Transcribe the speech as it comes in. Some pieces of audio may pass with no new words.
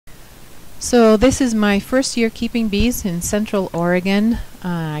So this is my first year keeping bees in Central Oregon.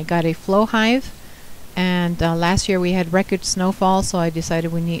 I got a Flowhive, and last year we had record snowfall, so I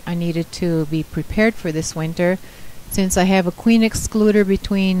decided I needed to be prepared for this winter. Since I have a queen excluder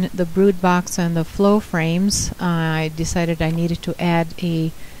between the brood box and the flow frames, I decided I needed to add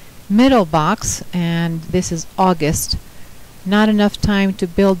a middle box, and this is August. Not enough time to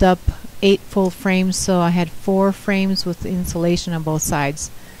build up 8 full frames, so I had 4 frames with insulation on both sides.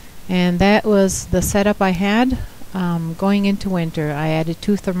 And that was the setup I had going into winter. I added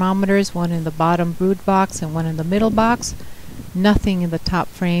 2 thermometers, one in the bottom brood box and one in the middle box. Nothing in the top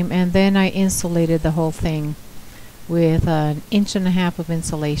frame, and then I insulated the whole thing with 1.5 inches of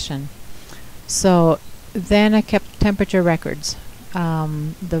insulation. So then I kept temperature records.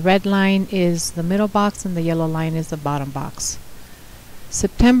 The red line is the middle box and the yellow line is the bottom box.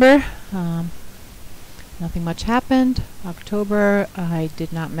 September, nothing much happened. October, I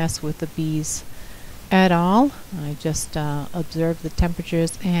did not mess with the bees at all. I just observed the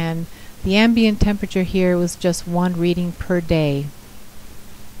temperatures, and the ambient temperature here was just 1 reading per day.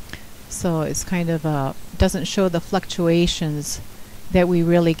 So it's kind of doesn't show the fluctuations that we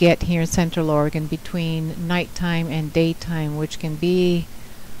really get here in Central Oregon between nighttime and daytime, which can be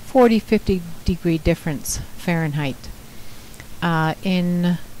 40-50 degree difference Fahrenheit.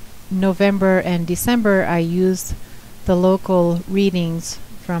 In November and December, I used the local readings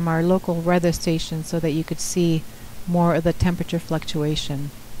from our local weather station so that you could see more of the temperature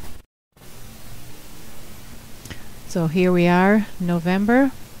fluctuation. So here we are,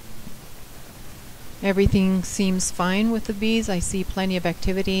 November. Everything seems fine with the bees. I see plenty of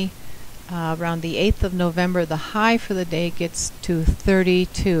activity. Around the 8th of November, the high for the day gets to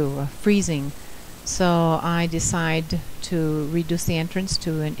 32, freezing. So I decide to reduce the entrance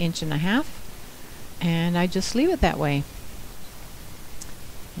to 1.5 inches, and I just leave it that way.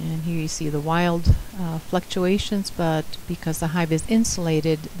 And here you see the wild fluctuations, but because the hive is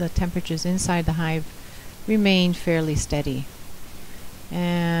insulated, the temperatures inside the hive remain fairly steady.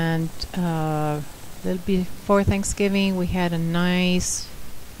 And a little before Thanksgiving, we had a nice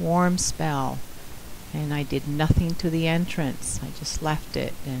warm spell, and I did nothing to the entrance. I just left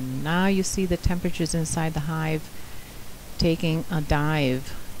it, and now you see the temperatures inside the hive taking a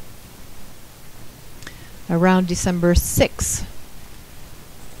dive. Around December 6th,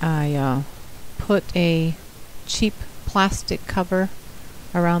 I put a cheap plastic cover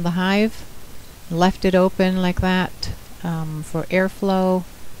around the hive, left it open like that for airflow,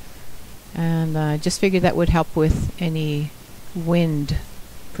 and just figured that would help with any wind,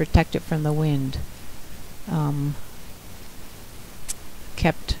 protect it from the wind.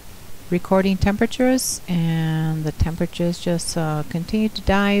 Kept recording temperatures, and the temperatures just continued to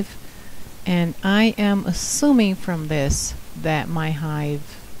dive, and I am assuming from this that my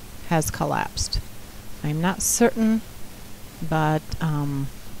hive has collapsed. I'm not certain, but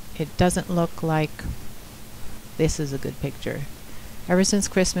it doesn't look like this is a good picture. Ever since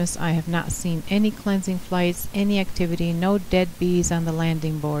Christmas, I have not seen any cleansing flights, any activity, no dead bees on the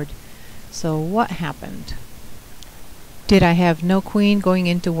landing board. So what happened? Did I have no queen going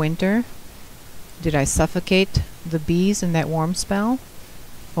into winter? Did I suffocate the bees in that warm spell?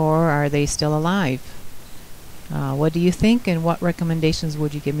 Or are they still alive? What do you think, and what recommendations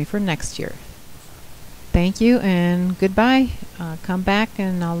would you give me for next year? Thank you and goodbye. Come back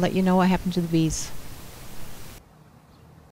and I'll let you know what happened to the bees.